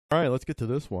All right, let's get to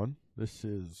this one. This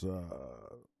is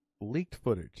leaked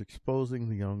footage exposing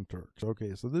the Young Turks.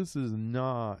 Okay, so this is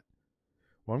not...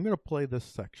 Well, I'm going to play this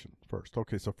section first.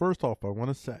 Okay, so first off, I want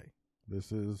to say,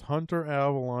 this is Hunter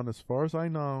Avalon. As far as I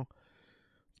know,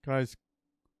 guys,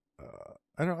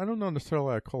 I don't know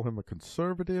necessarily I call him a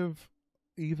conservative.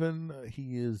 Even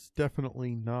he is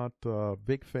definitely not a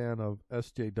big fan of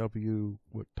SJW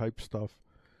type stuff.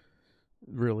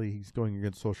 Really, he's going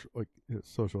against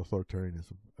social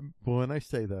authoritarianism. But when I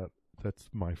say that,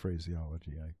 that's my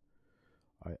phraseology.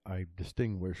 I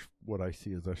distinguish what I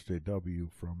see as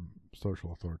SJW from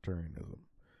social authoritarianism.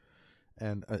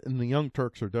 And the Young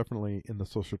Turks are definitely in the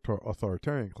social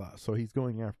authoritarian class. So he's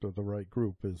going after the right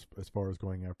group as far as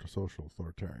going after social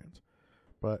authoritarians.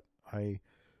 But I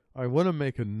want to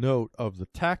make a note of the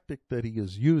tactic that he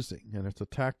is using, and it's a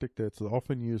tactic that's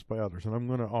often used by others. And I'm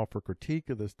going to offer critique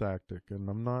of this tactic, and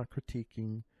I'm not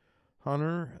critiquing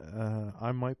Hunter.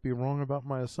 I might be wrong about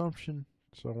my assumption,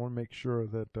 so I want to make sure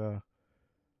that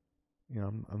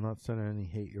I'm not sending any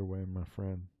hate your way, my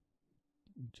friend.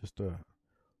 Just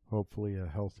hopefully a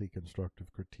healthy,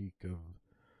 constructive critique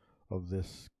of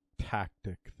this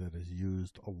tactic that is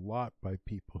used a lot by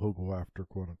people who go after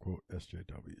quote-unquote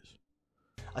SJWs.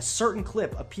 A certain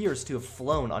clip appears to have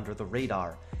flown under the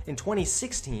radar. In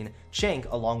 2016,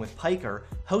 Cenk, along with Piker,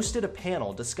 hosted a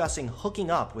panel discussing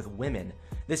hooking up with women.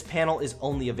 This panel is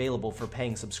only available for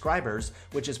paying subscribers,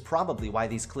 which is probably why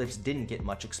these clips didn't get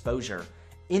much exposure.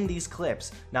 In these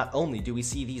clips, not only do we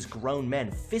see these grown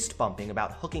men fist-bumping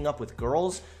about hooking up with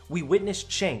girls, we witness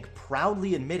Cenk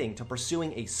proudly admitting to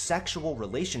pursuing a sexual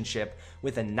relationship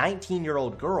with a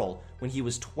 19-year-old girl when he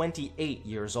was 28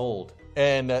 years old.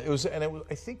 And I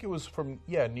think it was from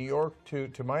New York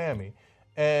to Miami,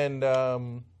 and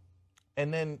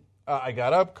then I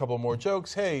got up, a couple more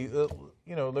jokes. Hey,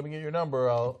 let me get your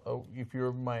number. If you're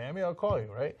in Miami, I'll call you,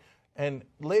 right? And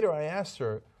later I asked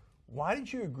her, why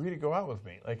did you agree to go out with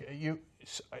me?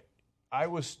 I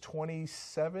was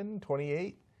 27,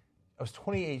 28. I was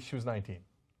 28. She was 19.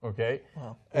 Okay.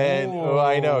 Wow. And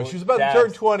I know she was about to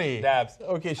turn 20.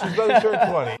 Okay, she was about to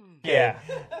turn 20. Yeah.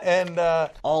 And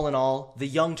all in all, the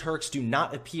Young Turks do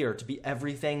not appear to be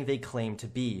everything they claim to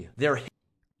be. They're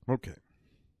okay.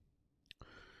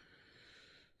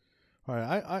 All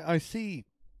right, I see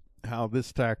how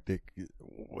this tactic,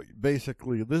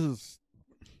 basically, this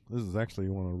is actually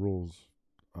one of the rules,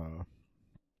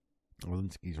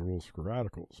 Alinsky's rules for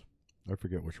radicals. I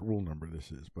forget which rule number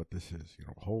this is, but this is,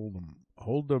 hold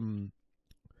them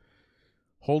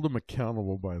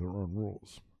accountable by their own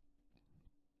rules.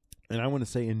 And I want to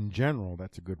say in general,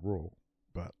 that's a good rule,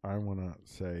 but I want to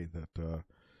say that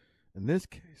in this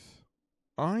case,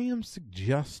 I am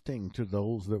suggesting to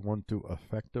those that want to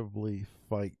effectively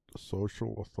fight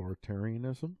social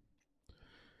authoritarianism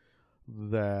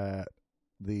that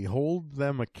the hold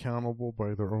them accountable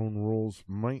by their own rules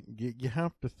you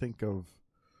have to think of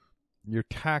your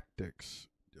tactics.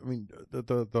 I mean,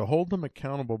 the hold them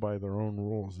accountable by their own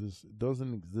rules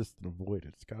doesn't exist in a void.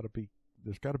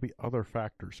 There's got to be other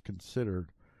factors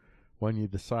considered when you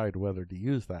decide whether to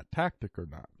use that tactic or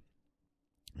not.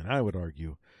 And I would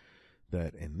argue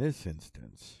that in this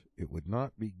instance, it would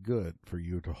not be good for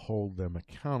you to hold them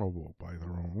accountable by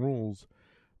their own rules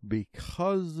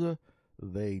because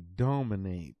they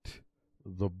dominate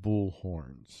the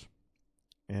bullhorns.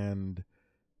 And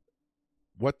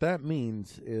what that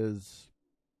means is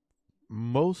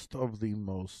most of the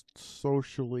most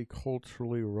socially,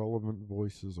 culturally relevant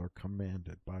voices are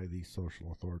commanded by these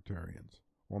social authoritarians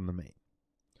on the main.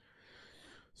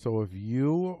 So if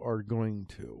you are going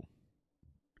to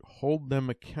hold them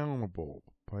accountable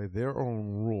by their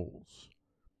own rules,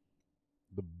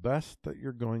 the best that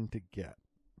you're going to get,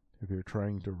 if you're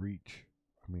trying to reach,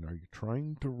 are you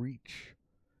trying to reach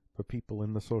the people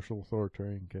in the social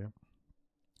authoritarian camp?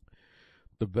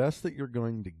 The best that you're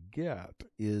going to get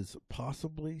is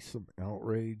possibly some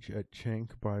outrage at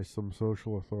Cenk by some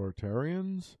social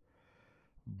authoritarians,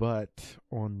 but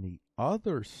on the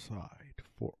other side,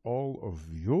 for all of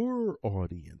your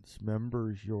audience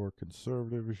members, your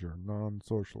conservatives, your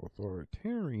non-social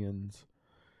authoritarians,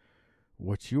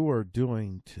 what you are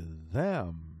doing to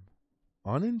them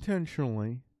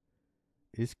unintentionally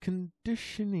is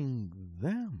conditioning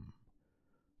them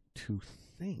to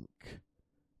think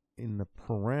in the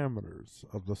parameters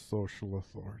of the social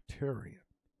authoritarian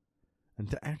and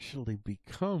to actually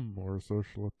become more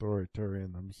social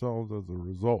authoritarian themselves as a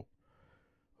result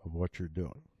of what you're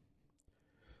doing.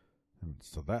 And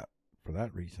so for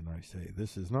that reason, I say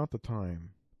this is not the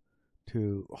time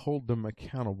to hold them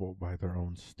accountable by their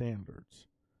own standards.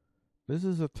 This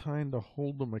is a time to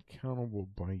hold them accountable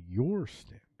by your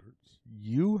standards. standards.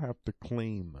 You have to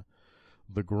claim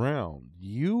the ground.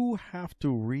 You have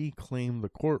to reclaim the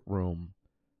courtroom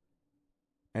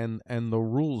and the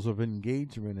rules of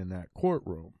engagement in that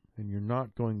courtroom. And you're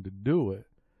not going to do it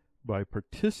by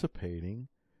participating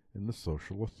in the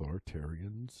social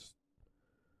authoritarians,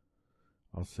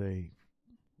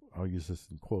 I'll use this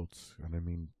in quotes, and I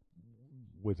mean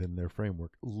within their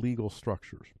framework, legal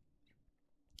structures.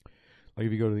 Like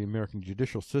if you go to the American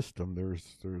judicial system,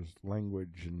 there's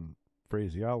language and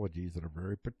phraseologies that are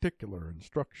very particular, and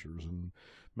structures and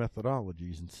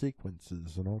methodologies and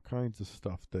sequences and all kinds of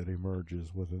stuff that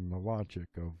emerges within the logic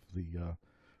of the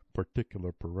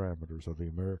particular parameters of the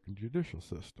American judicial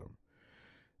system.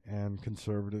 And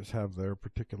conservatives have their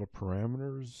particular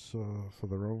parameters for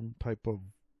their own type of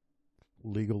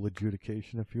legal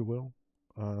adjudication, if you will.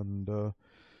 And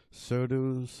so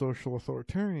do social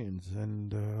authoritarians.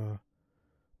 And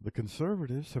the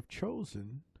conservatives have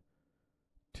chosen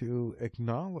to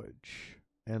acknowledge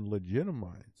and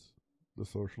legitimize the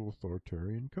social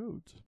authoritarian codes.